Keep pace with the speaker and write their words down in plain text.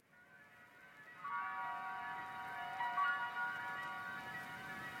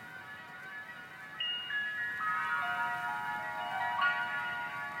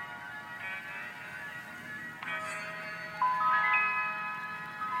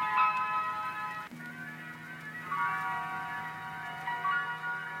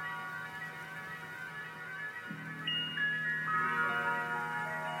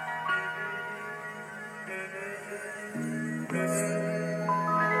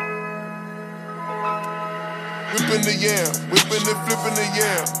Whippin' the yam, whippin' and flippin' the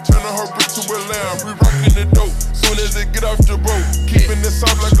yam. Turnin' her brick to a lamb. We rockin' the dope, soon as it get off the boat. Keepin' it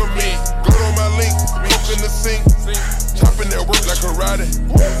soft like a mint. Go on my link, coke in the sink. Choppin' that work like a karate.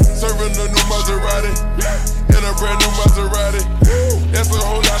 Serving a new Maserati. In a brand new Maserati. That's a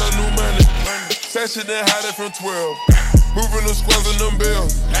whole lot of new money. Sashing and hiding from 12. Moving the squads and them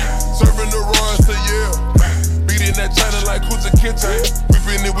bills. Serving the Royals to Yale. Beating that China like who's a kitchen.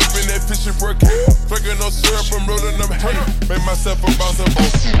 Whipping that fishing for a kid. Drinking no syrup, I'm rolling them hay. Make myself a boss of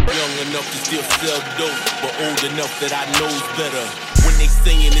both. Young enough to still sell dope, but old enough that I knows better. When they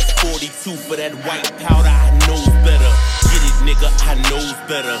singing it's 42 for that white powder, I knows better. Get it, nigga, I knows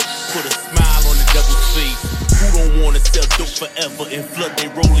better. Put a smile on the devil's face. Who don't wanna sell dope forever and flood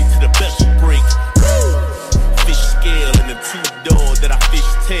they rolling to the best break? Fish scale and the two doors that I fish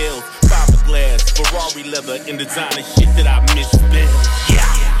tails. Fiberglass, Ferrari leather, and designer shit that I misspelled. Yeah,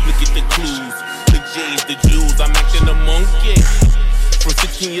 look at the clues, the J's, the jewels. I'm acting a monkey. From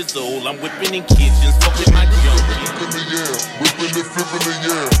 16 years old, I'm whipping in kitchens, fucking my junkie. Whippin' the yam, whippin' and flippin' the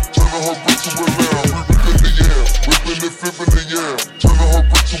yam. Turnin' her brick to a lamb. We whippin' the yam, whippin' and flippin' the yam. Turnin' her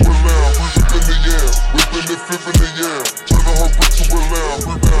brick to a lamb. We whippin' the yam, whippin' and flippin' the yam. Turnin' her brick to a lamb.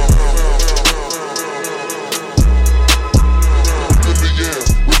 We whippin' the yam,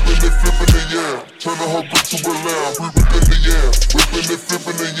 whippin' and flippin' the yam. Turnin' her brick to a lamb. We whippin' the yam, whippin' and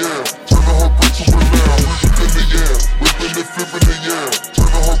flippin' the yam. Turnin' her brick to a lamb. We whippin' the yam, whippin' and flippin' the yam.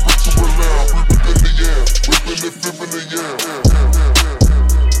 Turnin' her brick to a lamb. We whippin' the yam, whippin' and flippin' the yam.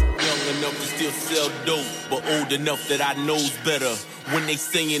 Young enough to still sell dope, but old enough that I knows better. When they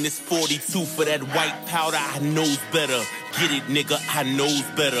singing it's 42 for that white powder, I knows better. Get it, nigga, I knows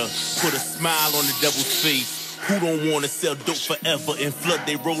better. Put a smile on the devil's face. Who don't wanna sell dope forever and flood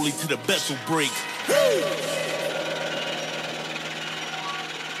they rolling to the bezel break?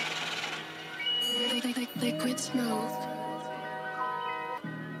 Liquid smoke.